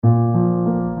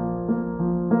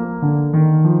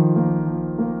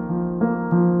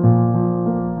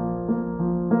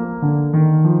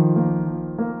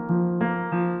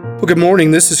Well, good morning.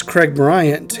 This is Craig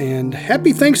Bryant, and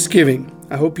happy Thanksgiving.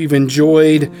 I hope you've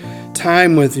enjoyed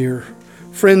time with your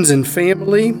friends and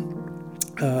family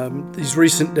these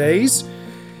recent days.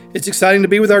 It's exciting to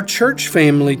be with our church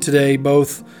family today,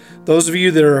 both those of you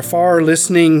that are afar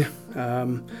listening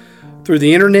through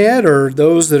the internet or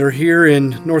those that are here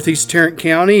in Northeast Tarrant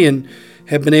County and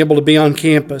have been able to be on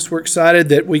campus. We're excited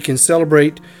that we can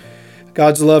celebrate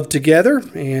God's love together.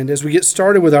 And as we get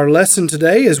started with our lesson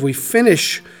today, as we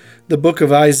finish the book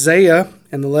of Isaiah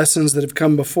and the lessons that have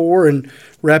come before and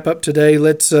wrap up today,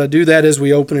 let's do that as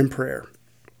we open in prayer.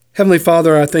 Heavenly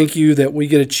Father, I thank you that we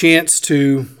get a chance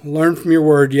to learn from your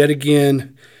word yet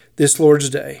again this Lord's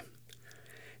Day.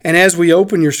 And as we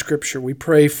open your scripture, we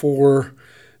pray for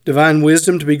divine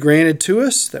wisdom to be granted to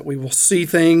us, that we will see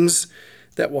things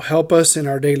that will help us in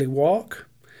our daily walk,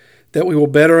 that we will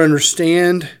better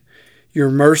understand your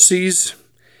mercies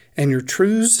and your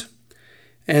truths,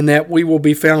 and that we will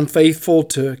be found faithful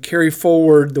to carry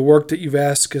forward the work that you've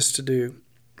asked us to do.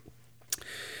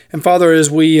 And Father, as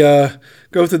we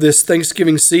go through this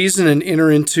Thanksgiving season and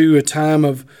enter into a time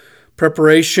of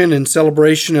preparation and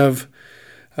celebration of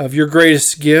your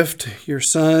greatest gift, your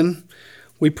Son,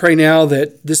 we pray now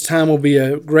that this time will be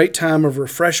a great time of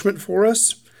refreshment for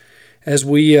us as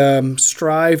we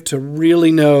strive to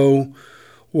really know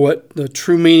what the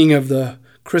true meaning of the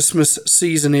Christmas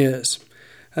season is.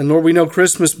 And Lord, we know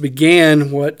Christmas began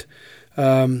what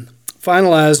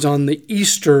finalized on the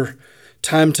Easter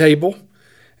timetable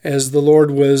as the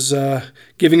Lord was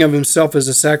giving of himself as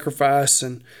a sacrifice.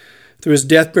 And through his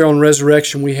death, burial, and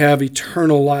resurrection, we have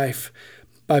eternal life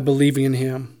by believing in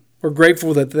him. We're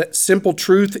grateful that that simple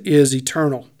truth is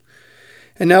eternal.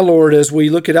 And now, Lord, as we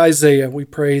look at Isaiah, we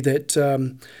pray that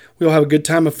we'll have a good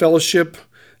time of fellowship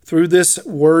through this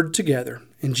word together.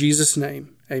 In Jesus'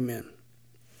 name, amen.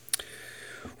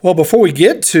 Well, before we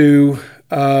get to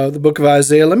the book of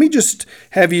Isaiah, let me just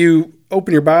have you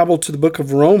open your Bible to the book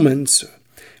of Romans.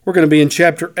 We're going to be in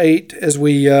chapter 8 as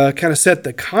we kind of set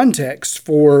the context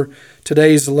for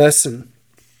today's lesson.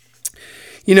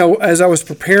 You know, as I was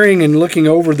preparing and looking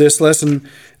over this lesson,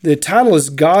 the title is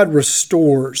God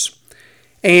Restores.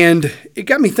 And it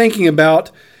got me thinking about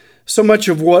so much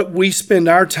of what we spend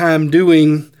our time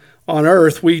doing on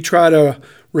earth. We try to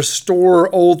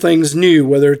restore old things new,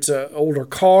 whether it's an older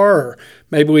car or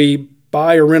maybe we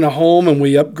buy or rent a home and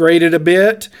we upgrade it a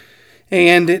bit.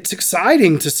 And it's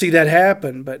exciting to see that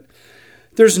happen, but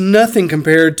there's nothing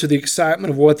compared to the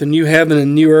excitement of what the new heaven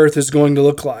and new earth is going to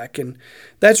look like. And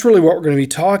that's really what we're going to be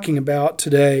talking about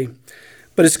today.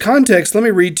 But as context, let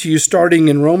me read to you starting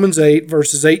in Romans 8,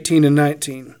 verses 18 and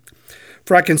 19.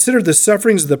 For I consider the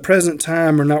sufferings of the present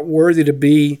time are not worthy to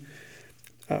be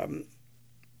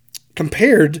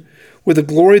compared with the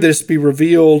glory that is to be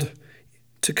revealed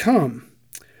to come.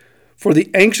 For the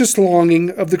anxious longing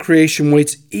of the creation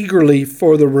waits eagerly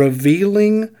for the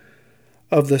revealing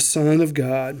of the Son of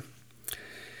God.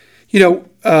 You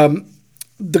know,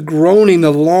 the groaning,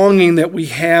 the longing that we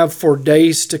have for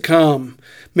days to come.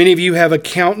 Many of you have a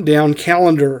countdown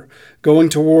calendar going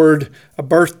toward a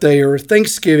birthday or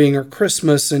Thanksgiving or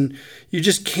Christmas, and you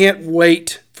just can't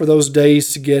wait for those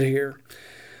days to get here.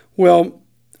 Well,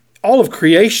 all of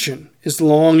creation is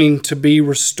longing to be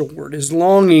restored, is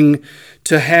longing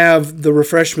to have the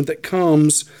refreshment that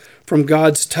comes from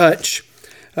God's touch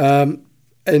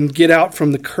and get out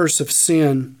from the curse of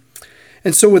sin.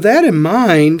 And so with that in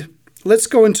mind, let's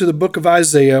go into the book of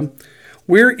Isaiah.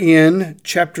 We're in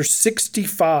chapter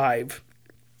 65,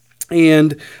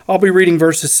 and I'll be reading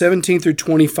verses 17 through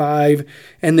 25,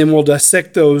 and then we'll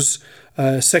dissect those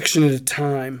section at a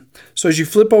time. So as you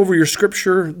flip over your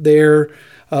scripture there,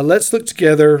 let's look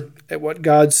together at what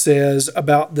God says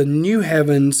about the new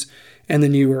heavens and the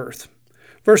new earth.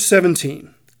 Verse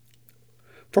 17,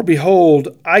 For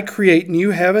behold, I create new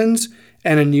heavens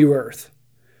and a new earth,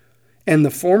 and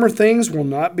the former things will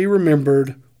not be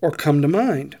remembered or come to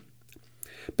mind.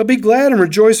 But be glad and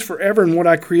rejoice forever in what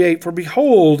I create. For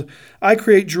behold, I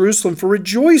create Jerusalem for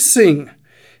rejoicing,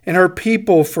 and her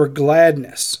people for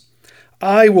gladness.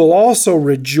 I will also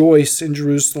rejoice in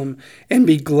Jerusalem and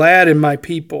be glad in my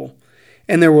people.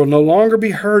 And there will no longer be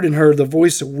heard in her the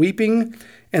voice of weeping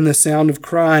and the sound of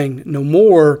crying. No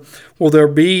more will there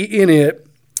be in it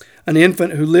an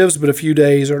infant who lives but a few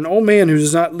days, or an old man who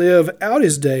does not live out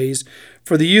his days.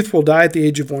 For the youth will die at the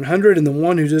age of 100, and the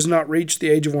one who does not reach the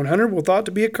age of 100 will thought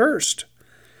to be accursed.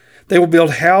 They will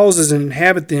build houses and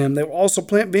inhabit them. They will also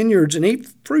plant vineyards and eat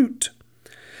fruit.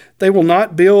 They will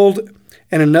not build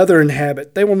and another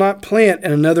inhabit. They will not plant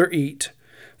and another eat.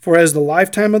 For as the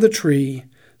lifetime of the tree,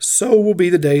 so will be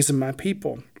the days of my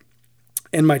people.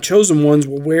 And my chosen ones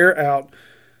will wear out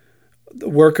the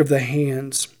work of the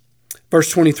hands.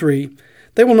 Verse 23,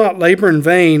 they will not labor in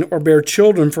vain or bear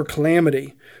children for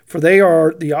calamity, for they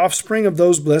are the offspring of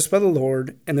those blessed by the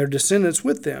Lord, and their descendants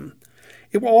with them.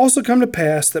 It will also come to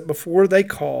pass that before they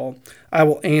call, I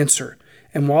will answer,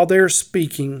 and while they are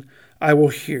speaking, I will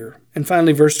hear. And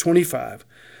finally, verse 25,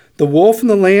 the wolf and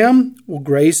the lamb will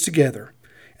graze together,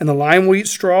 and the lion will eat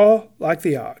straw like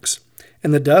the ox,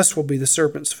 and the dust will be the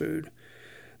serpent's food.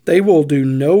 They will do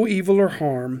no evil or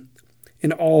harm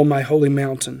in all my holy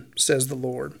mountain, says the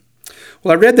Lord.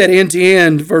 Well, I read that end to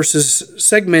end versus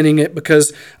segmenting it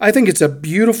because I think it's a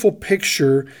beautiful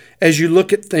picture as you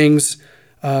look at things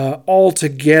all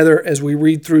together as we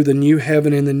read through the new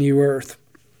heaven and the new earth.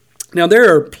 Now,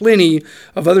 there are plenty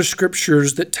of other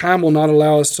scriptures that time will not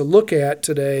allow us to look at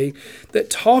today that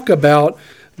talk about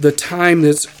the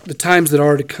times that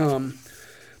are to come.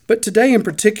 But today in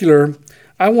particular,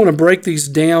 I want to break these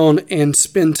down and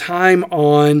spend time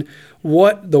on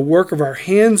what the work of our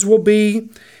hands will be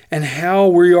and how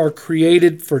we are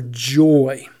created for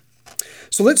joy.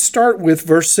 So let's start with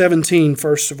verse 17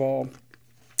 first of all.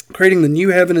 Creating the new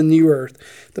heaven and new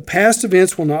earth. The past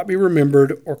events will not be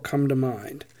remembered or come to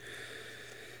mind.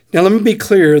 Now let me be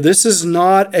clear, this is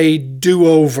not a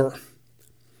do-over.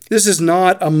 This is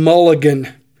not a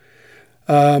mulligan.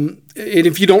 And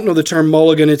if you don't know the term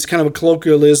mulligan, it's kind of a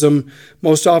colloquialism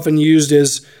most often used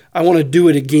as, I want to do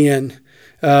it again.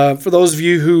 For those of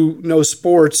you who know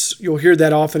sports, you'll hear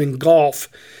that often in golf.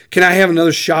 Can I have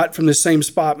another shot from the same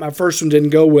spot? My first one didn't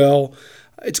go well.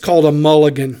 It's called a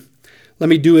mulligan. Let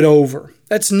me do it over.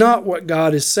 That's not what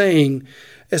God is saying.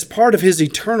 As part of his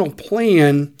eternal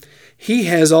plan, he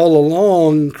has all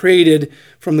along created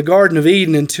from the Garden of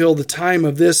Eden until the time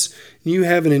of this new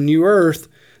heaven and new earth.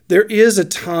 There is a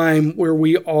time where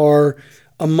we are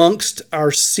amongst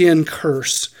our sin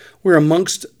curse. We're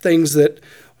amongst things that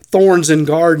thorns and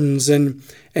gardens and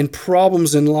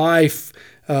problems in life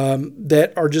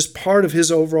that are just part of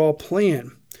his overall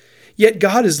plan. Yet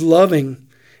God is loving,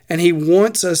 and he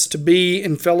wants us to be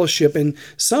in fellowship. And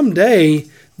someday,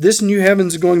 this new heaven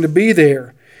is going to be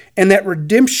there. And that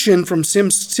redemption from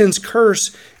sin's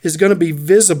curse is going to be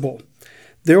visible.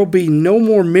 There will be no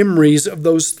more memories of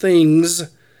those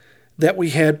things that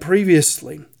we had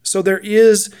previously. So there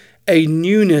is a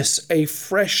newness, a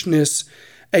freshness,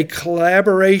 a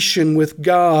collaboration with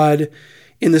God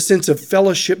in the sense of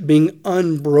fellowship being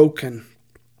unbroken.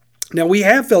 Now, we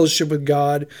have fellowship with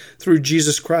God through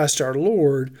Jesus Christ our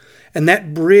Lord, and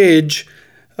that bridge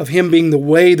of him being the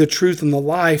way, the truth, and the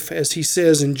life, as he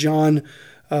says in John,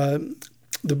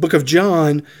 the book of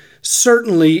John,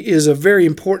 certainly is a very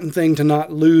important thing to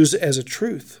not lose as a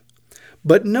truth.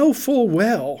 But know full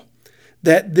well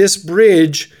that this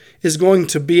bridge is going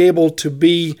to be able to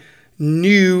be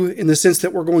new in the sense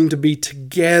that we're going to be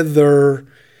together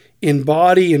in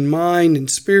body and mind and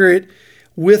spirit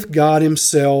with God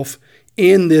himself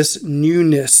in this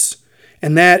newness.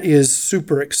 And that is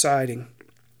super exciting.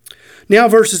 Now,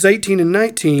 verses 18 and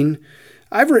 19,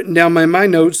 I've written down in my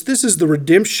notes, this is the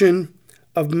redemption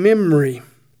of memory.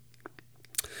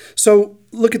 So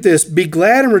look at this. Be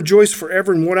glad and rejoice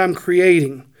forever in what I'm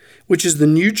creating, which is the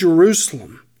new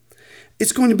Jerusalem.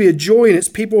 It's going to be a joy and its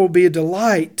people will be a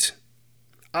delight.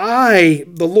 I,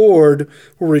 the Lord,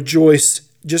 will rejoice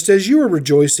just as you are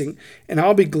rejoicing, and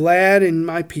I'll be glad in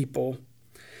my people.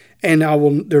 And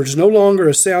there's no longer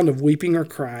a sound of weeping or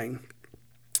crying.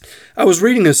 I was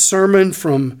reading a sermon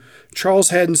from Charles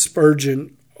Haddon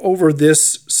Spurgeon over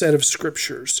this set of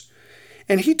scriptures.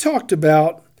 And he talked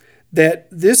about that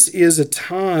this is a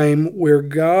time where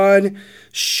God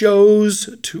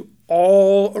shows to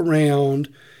all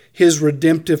around his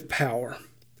redemptive power.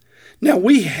 Now,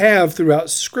 we have throughout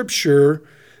Scripture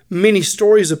many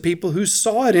stories of people who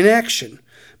saw it in action,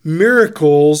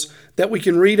 miracles that we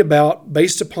can read about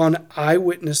based upon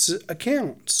eyewitness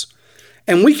accounts.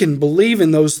 And we can believe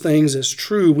in those things as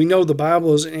true. We know the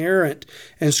Bible is inerrant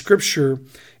and Scripture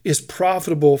is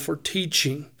profitable for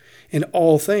teaching in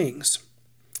all things.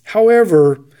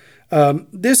 However,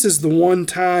 this is the one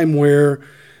time where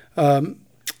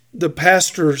the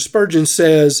pastor Spurgeon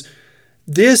says,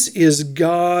 this is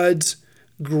God's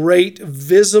great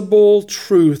visible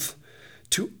truth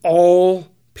to all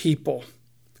people.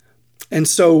 And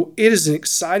so it is an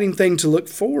exciting thing to look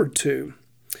forward to.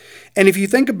 And if you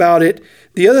think about it,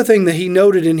 the other thing that he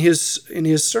noted in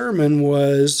his sermon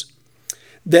was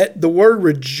that the word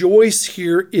rejoice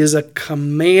here is a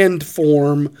command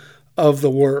form of the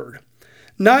word,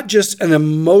 not just an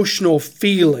emotional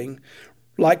feeling.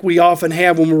 like we often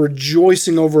have when we're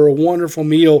rejoicing over a wonderful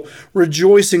meal,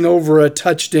 rejoicing over a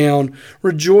touchdown,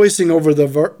 rejoicing over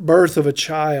the birth of a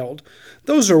child.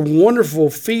 Those are wonderful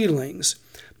feelings,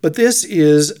 but this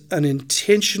is an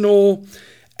intentional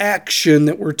action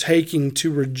that we're taking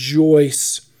to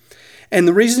rejoice. And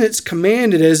the reason it's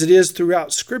commanded as it is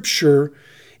throughout Scripture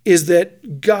is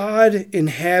that God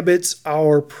inhabits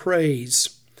our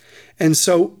praise. And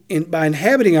so by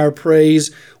inhabiting our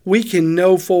praise, we can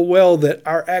know full well that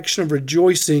our action of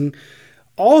rejoicing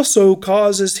also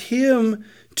causes Him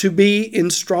to be in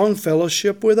strong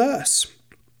fellowship with us.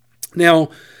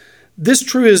 Now, this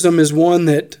truism is one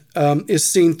that is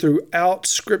seen throughout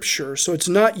Scripture, so it's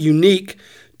not unique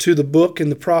to the book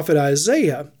and the prophet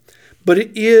Isaiah, but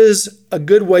it is a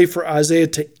good way for Isaiah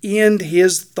to end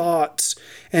his thoughts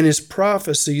and his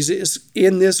prophecies is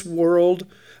in this world,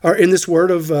 or in this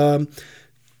word of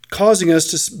causing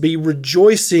us to be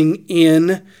rejoicing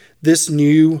in this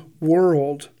new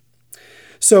world.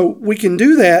 So we can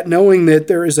do that knowing that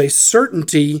there is a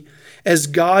certainty as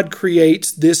God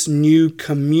creates this new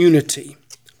community.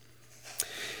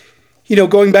 You know,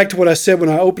 going back to what I said when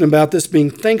I opened about this being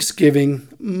Thanksgiving,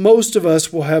 most of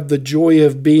us will have the joy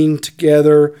of being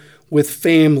together with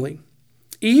family,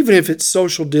 even if it's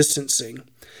social distancing.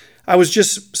 I was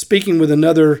just speaking with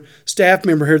another staff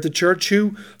member here at the church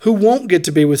who won't get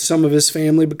to be with some of his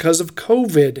family because of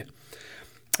COVID.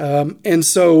 And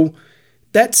so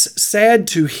that's sad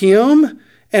to him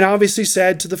and obviously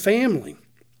sad to the family.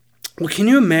 Well, can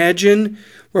you imagine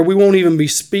where we won't even be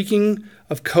speaking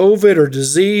of COVID or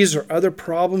disease or other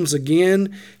problems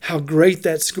again, how great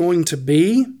that's going to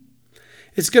be?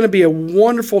 It's going to be a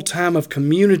wonderful time of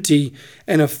community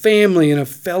and a family and a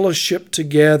fellowship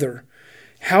together.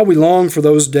 How we long for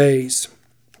those days.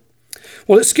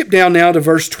 Well, let's skip down now to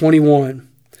verse 21.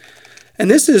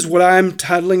 And this is what I'm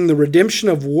titling the redemption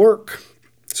of work.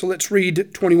 So let's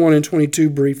read 21 and 22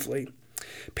 briefly.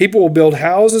 People will build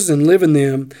houses and live in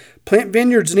them, plant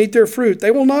vineyards and eat their fruit.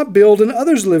 They will not build and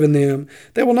others live in them.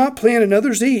 They will not plant and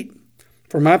others eat.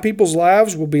 For my people's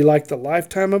lives will be like the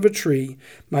lifetime of a tree.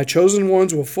 My chosen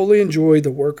ones will fully enjoy the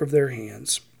work of their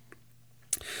hands.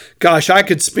 Gosh, I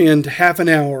could spend half an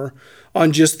hour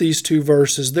on just these two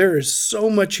verses. There is so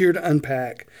much here to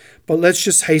unpack, but let's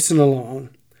just hasten along.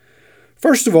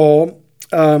 First of all,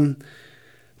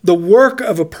 the work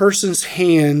of a person's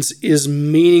hands is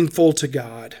meaningful to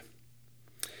God.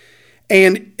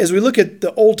 And as we look at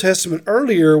the Old Testament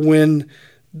earlier, when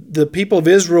the people of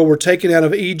Israel were taken out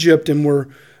of Egypt and were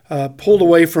pulled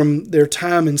away from their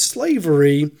time in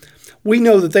slavery, we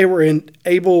know that they were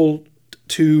able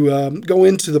to go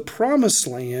into the promised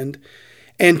land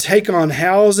and take on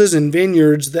houses and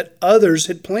vineyards that others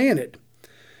had planted.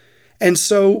 And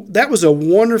so that was a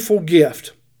wonderful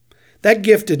gift. That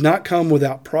gift did not come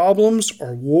without problems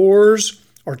or wars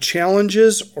or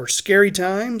challenges or scary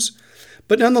times,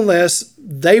 but nonetheless,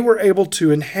 they were able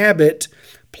to inhabit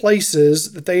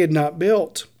places that they had not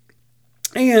built.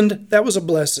 And that was a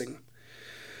blessing.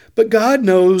 But God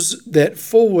knows that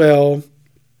full well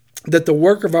that the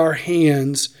work of our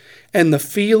hands and the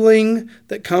feeling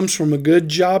that comes from a good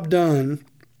job done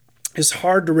is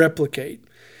hard to replicate.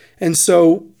 And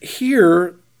so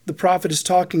here the prophet is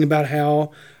talking about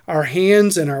how our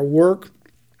hands and our work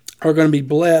are going to be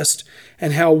blessed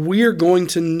and how we're going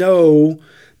to know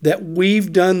that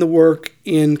we've done the work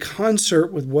in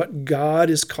concert with what God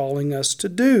is calling us to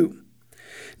do.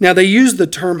 Now, they use the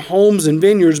term homes and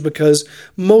vineyards because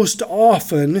most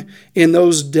often in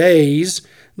those days,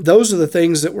 those are the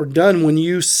things that were done when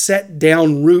you set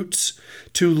down roots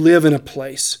to live in a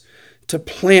place, to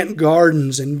plant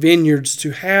gardens and vineyards,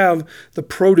 to have the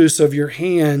produce of your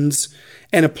hands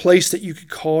and a place that you could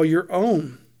call your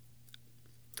own.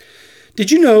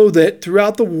 Did you know that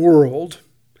throughout the world,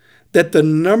 that the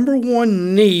number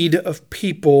one need of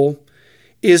people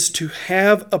is to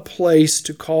have a place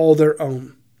to call their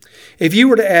own? If you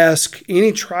were to ask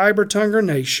any tribe or tongue or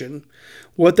nation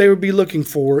what they would be looking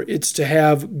for, it's to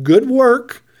have good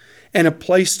work and a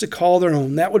place to call their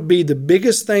own. That would be the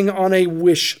biggest thing on a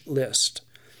wish list.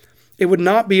 It would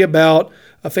not be about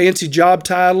a fancy job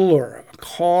title or a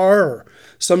car or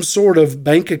some sort of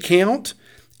bank account.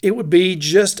 It would be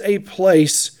just a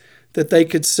place that they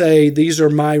could say, these are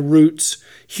my roots.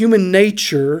 Human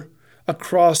nature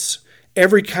across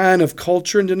every kind of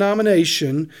culture and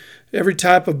denomination, every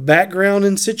type of background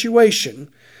and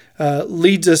situation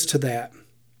leads us to that.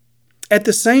 At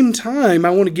the same time, I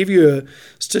want to give you a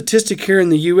statistic here in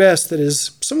the U.S. that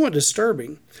is somewhat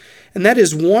disturbing, and that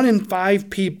is 1 in 5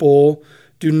 people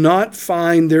do not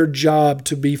find their job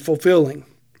to be fulfilling.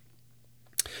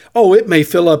 Oh, it may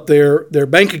fill up their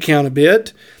bank account a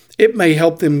bit. It may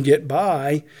help them get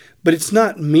by, but it's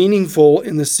not meaningful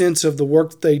in the sense of the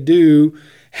work that they do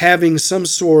having some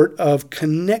sort of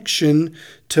connection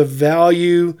to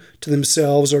value to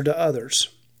themselves or to others.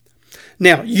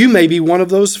 Now, you may be one of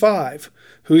those 5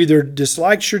 who either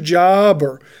dislikes your job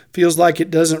or feels like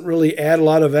it doesn't really add a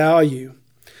lot of value.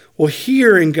 Well,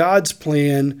 here in God's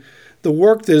plan, the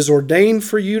work that is ordained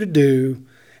for you to do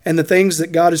and the things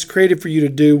that God has created for you to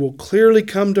do will clearly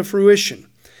come to fruition.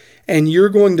 And you're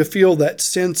going to feel that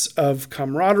sense of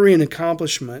camaraderie and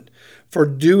accomplishment for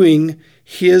doing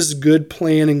His good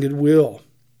plan and good will.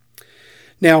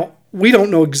 Now, we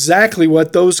don't know exactly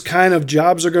what those kind of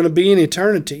jobs are going to be in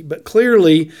eternity, but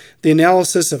clearly the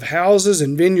analysis of houses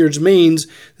and vineyards means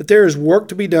that there is work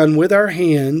to be done with our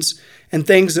hands and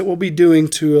things that we'll be doing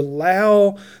to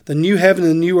allow the new heaven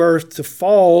and the new earth to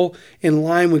fall in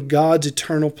line with God's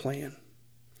eternal plan.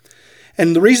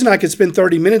 And the reason I could spend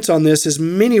 30 minutes on this is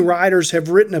many writers have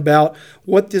written about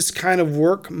what this kind of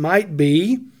work might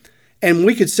be, and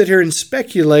we could sit here and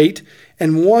speculate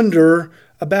and wonder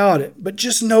about it. But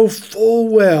just know full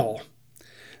well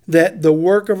that the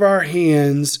work of our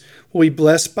hands will be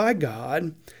blessed by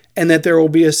God, and that there will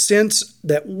be a sense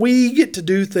that we get to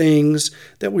do things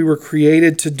that we were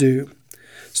created to do.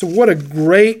 So what a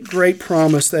great, great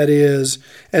promise that is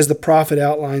as the prophet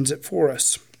outlines it for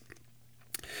us.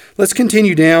 Let's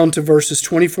continue down to verses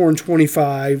 24 and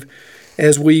 25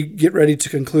 as we get ready to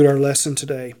conclude our lesson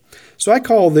today. So I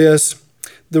call this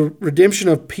the redemption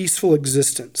of peaceful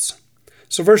existence.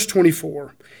 So verse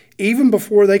 24, even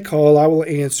before they call, I will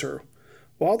answer.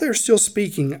 While they're still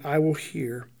speaking, I will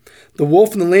hear. The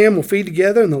wolf and the lamb will feed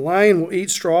together, and the lion will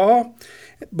eat straw,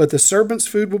 but the serpent's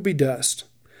food will be dust.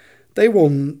 They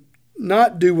will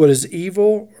not do what is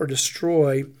evil or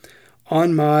destroy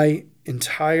on my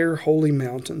entire holy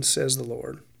mountain, says the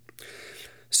Lord.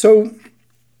 So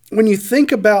when you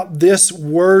think about this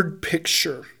word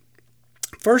picture,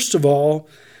 first of all,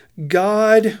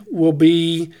 God will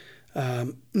be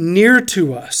near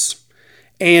to us.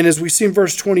 And as we see in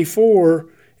verse 24,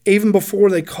 even before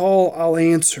they call, I'll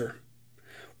answer.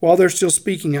 While they're still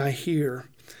speaking, I hear.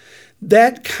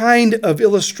 That kind of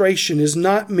illustration is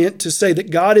not meant to say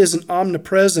that God isn't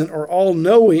omnipresent or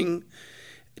all-knowing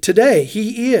today.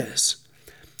 He is.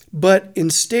 But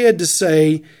instead to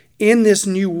say, in this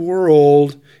new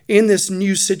world, in this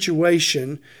new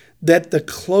situation, that the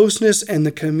closeness and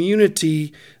the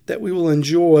community that we will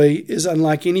enjoy is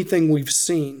unlike anything we've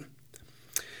seen.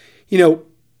 You know,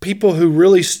 people who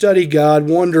really study God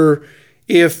wonder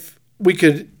if we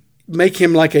could make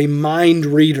him like a mind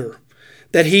reader,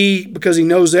 that he, because he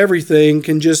knows everything,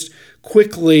 can just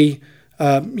quickly,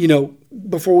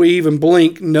 before we even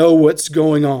blink, know what's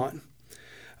going on.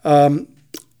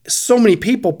 So many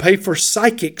people pay for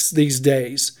psychics these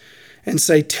days and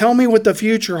say, tell me what the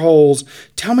future holds.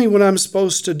 Tell me what I'm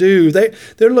supposed to do.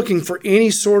 They're looking for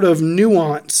any sort of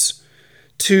nuance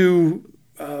to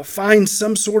find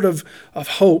some sort of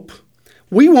hope.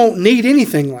 We won't need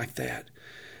anything like that.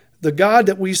 The God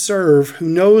that we serve, who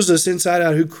knows us inside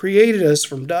out, who created us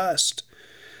from dust,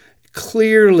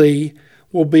 clearly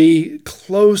will be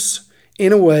close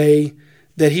in a way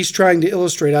that he's trying to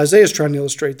illustrate, Isaiah's trying to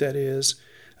illustrate, that is,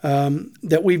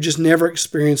 that we've just never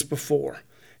experienced before.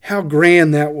 How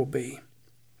grand that will be.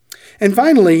 And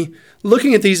finally,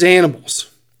 looking at these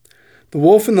animals, the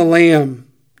wolf and the lamb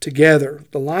together,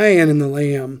 the lion and the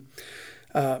lamb,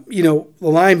 the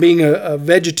lion being a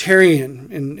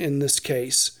vegetarian in this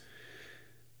case.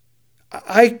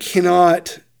 I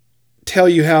cannot tell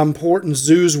you how important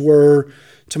zoos were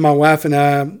to my wife and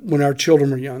I when our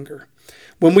children were younger.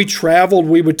 When we traveled,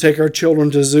 we would take our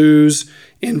children to zoos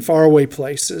in faraway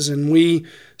places, and we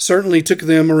certainly took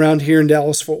them around here in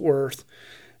Dallas-Fort Worth.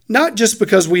 Not just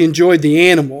because we enjoyed the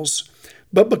animals,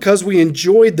 but because we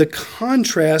enjoyed the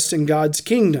contrast in God's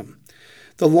kingdom.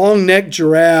 The long-necked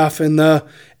giraffe and the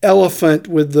elephant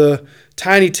with the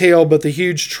tiny tail but the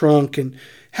huge trunk, and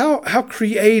how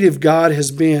creative God has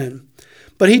been.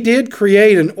 But he did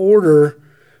create an order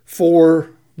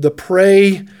for the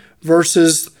prey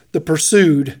versus the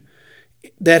pursued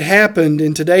that happened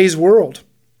in today's world.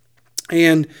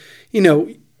 And,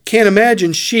 can't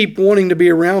imagine sheep wanting to be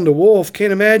around a wolf.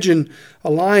 Can't imagine a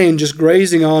lion just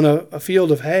grazing on a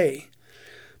field of hay.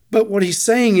 But what he's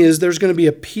saying is there's going to be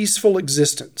a peaceful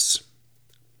existence.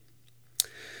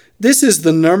 This is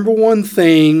the number one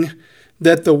thing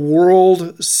that the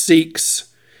world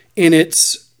seeks in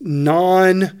its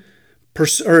lack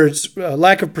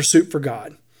of pursuit for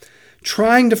God.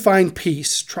 Trying to find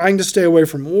peace, trying to stay away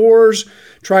from wars,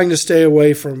 trying to stay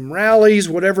away from rallies,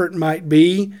 whatever it might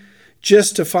be,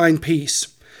 just to find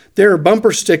peace. There are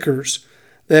bumper stickers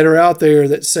that are out there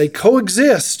that say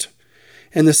coexist.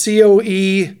 And the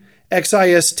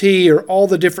COEXIST are all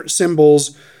the different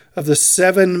symbols of the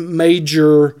 7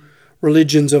 major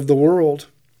religions of the world.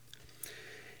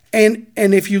 And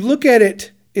if you look at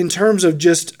it in terms of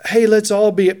just, hey, let's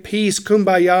all be at peace,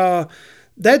 kumbaya,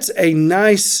 that's a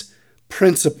nice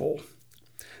principle.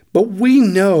 But we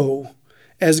know,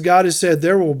 as God has said,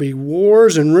 there will be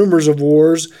wars and rumors of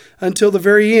wars until the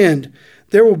very end.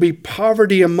 There will be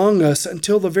poverty among us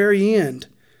until the very end.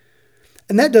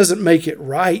 And that doesn't make it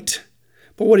right.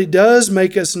 But what it does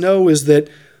make us know is that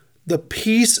the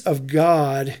peace of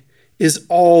God is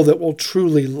all that will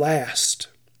truly last.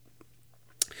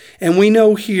 And we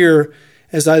know here,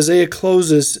 as Isaiah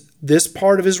closes this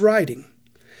part of his writing,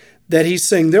 that he's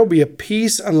saying there'll be a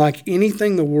peace unlike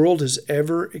anything the world has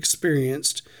ever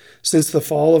experienced since the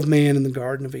fall of man in the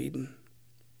Garden of Eden.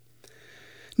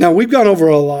 Now, we've gone over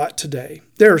a lot today.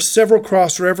 There are several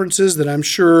cross-references that I'm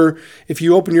sure if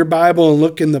you open your Bible and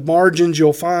look in the margins,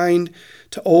 you'll find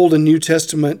to Old and New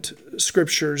Testament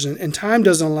scriptures, and time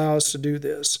doesn't allow us to do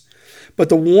this. But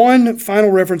the one final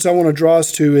reference I want to draw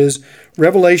us to is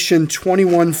Revelation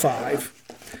 21:5.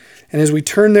 And as we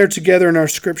turn there together in our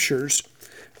scriptures,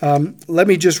 let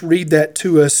me just read that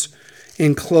to us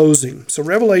in closing. So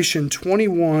Revelation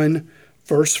 21,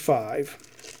 verse 5.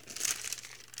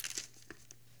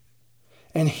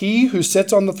 And he who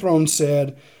sits on the throne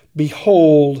said,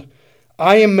 Behold,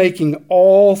 I am making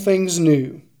all things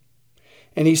new.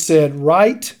 And he said,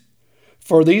 Write,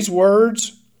 for these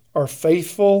words are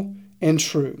faithful and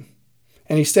true.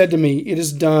 And he said to me, It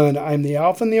is done. I am the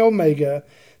Alpha and the Omega,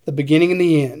 the beginning and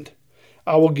the end.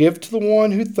 I will give to the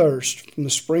one who thirsts from the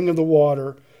spring of the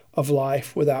water of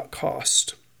life without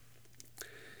cost.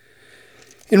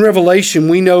 In Revelation,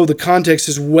 we know the context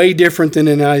is way different than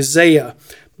in Isaiah,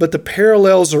 but the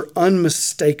parallels are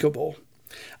unmistakable.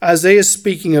 Isaiah is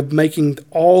speaking of making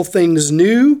all things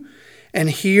new, and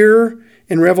here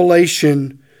in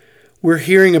Revelation, we're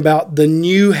hearing about the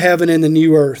new heaven and the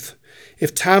new earth.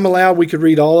 If time allowed, we could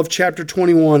read all of chapter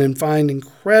 21 and find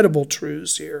incredible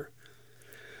truths here.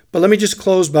 But let me just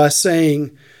close by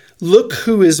saying, look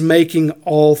who is making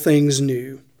all things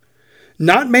new.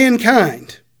 Not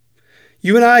mankind.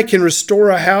 You and I can restore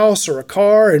a house or a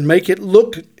car and make it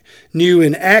look new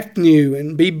and act new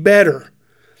and be better.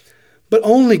 But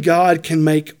only God can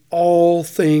make all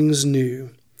things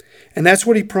new. And that's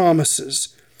what he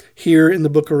promises here in the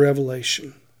book of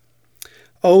Revelation.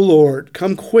 O Lord,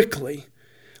 come quickly.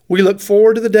 We look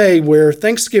forward to the day where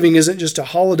Thanksgiving isn't just a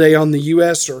holiday on the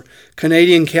U.S. or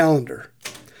Canadian calendar,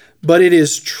 but it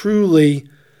is truly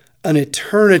an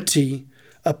eternity,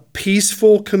 a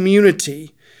peaceful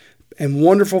community, and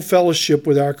wonderful fellowship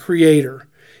with our Creator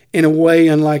in a way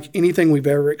unlike anything we've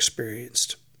ever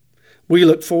experienced. We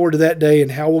look forward to that day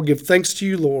and how we'll give thanks to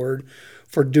you, Lord,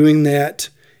 for doing that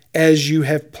as you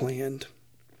have planned.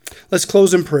 Let's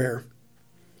close in prayer.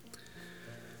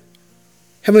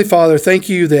 Heavenly Father, thank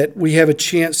you that we have a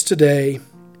chance today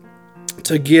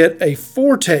to get a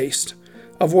foretaste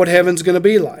of what heaven's going to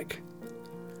be like.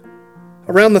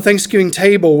 Around the Thanksgiving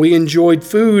table, we enjoyed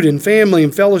food and family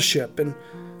and fellowship, and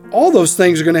all those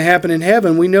things are going to happen in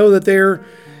heaven. We know that there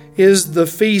is the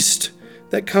feast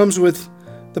that comes with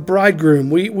the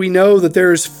bridegroom. We know that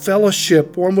there is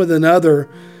fellowship one with another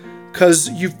because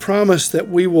you've promised that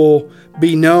we will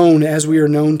be known as we are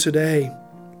known today.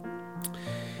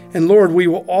 And Lord, we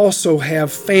will also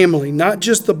have family, not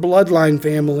just the bloodline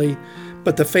family,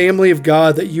 but the family of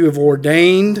God that you have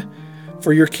ordained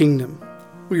for your kingdom.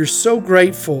 We are so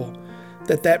grateful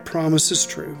that that promise is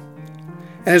true.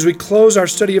 And as we close our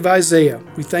study of Isaiah,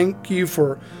 we thank you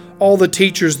for all the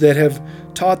teachers that have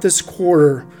taught this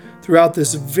quarter throughout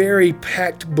this very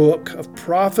packed book of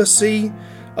prophecy,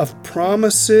 of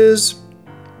promises,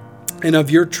 and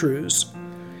of your truths.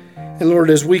 And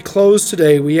Lord, as we close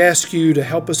today, we ask you to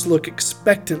help us look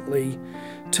expectantly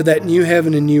to that new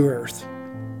heaven and new earth.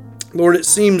 Lord, it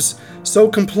seems so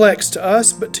complex to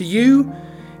us, but to you,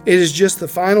 it is just the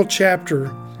final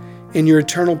chapter in your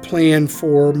eternal plan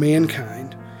for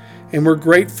mankind. And we're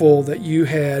grateful that you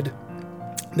had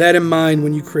that in mind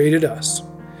when you created us.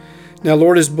 Now,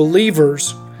 Lord, as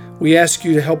believers, we ask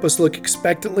you to help us look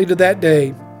expectantly to that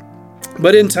day,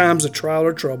 but in times of trial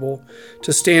or trouble,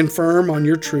 to stand firm on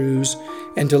your truths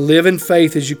and to live in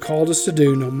faith as you called us to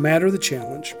do, no matter the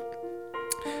challenge.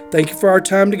 Thank you for our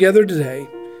time together today.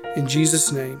 In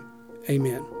Jesus' name,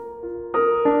 amen.